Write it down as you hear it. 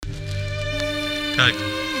Kijk,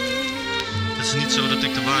 het is niet zo dat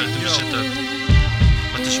ik de waarheid in bezit heb,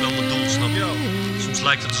 maar het is wel mijn doel, snap je? Soms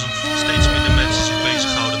lijkt het alsof steeds minder mensen zich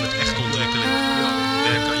bezighouden met echte ontwikkeling.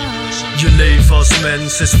 Werk aan je bewustzijn. Je leven als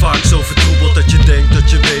mens is vaak zo vertroebeld dat je denkt dat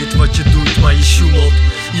je weet wat je doet, maar je sjoemelt.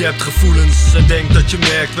 Je hebt gevoelens en denkt dat je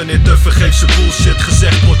merkt wanneer te vergeefse bullshit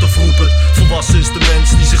gezegd wordt of roepend. Volwassen is de mens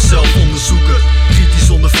die zichzelf onderzoeken, kritisch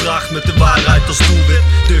ondervraagt met de waarheid als doelwit.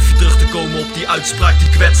 Durf je terug te komen op die uitspraak die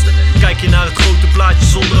kwetste? Kijk je naar het grote plaatje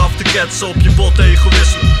zonder af te ketsen op je bot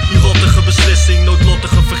egoïsme. Die rottige beslissing,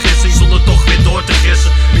 noodlottige vergissing zonder toch weer door te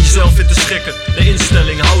gissen. Met jezelf in te schikken, de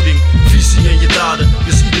instelling, houding, visie en je daden.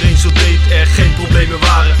 Dus iedereen zo deed er geen problemen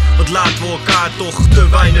waren. Want laten we elkaar toch te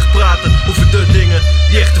weinig praten over de dingen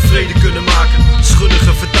die echt tevreden kunnen maken.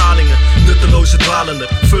 Schunnige vertalingen, nutteloze dwalende,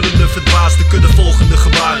 vullende verdwaasde kunnen volgende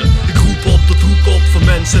gebaren. Ik roep op tot hoek op voor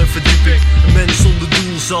mensen en verdieping. Een mens zonder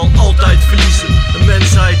doel zal altijd verliezen. Een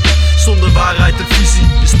mensheid zonder waarheid en visie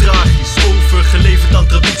is tragisch, overgeleverd aan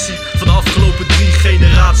traditie. Van de afgelopen 3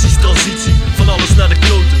 generaties transitie, van alles naar de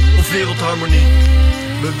kloten of wereldharmonie.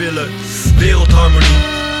 We willen wereldharmonie,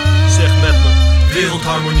 zeg met me,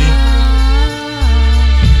 wereldharmonie.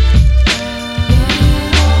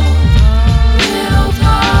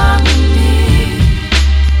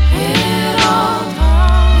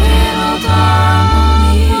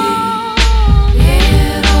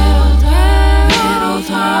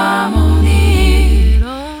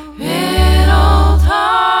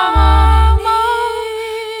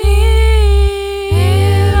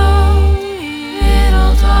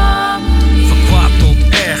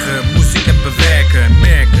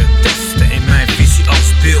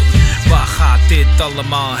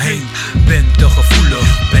 Allemaal heen, ben te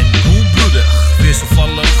gevoelig, ben koelbloedig,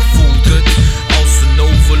 wisselvallig, voelt het als een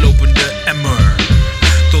overlopende emmer.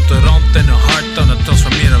 Tot de rand en een hart aan het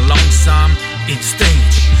transformeren langzaam in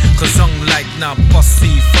stage. Gezang lijkt naar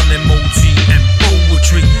passie van emotie en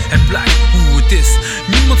poetry. Het blijkt hoe het is,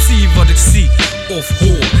 niemand ziet wat ik zie of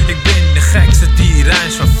hoor. Ik ben de gekste die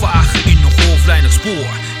rijms van vaag in een golflijnig spoor.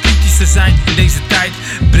 Kritisch te zijn in deze tijd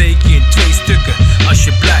breek je in 2 stukken als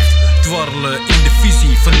je blijft dwarrelen in de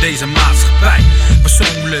visie van deze maatschappij.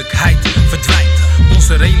 Persoonlijkheid verdwijnt,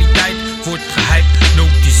 onze realiteit wordt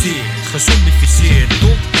gehypnotiseerd, gezombificeerd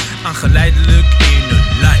tot aangeleidelijk in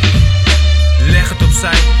een lijn. Leg het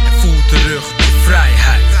opzij en voel terug je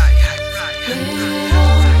vrijheid.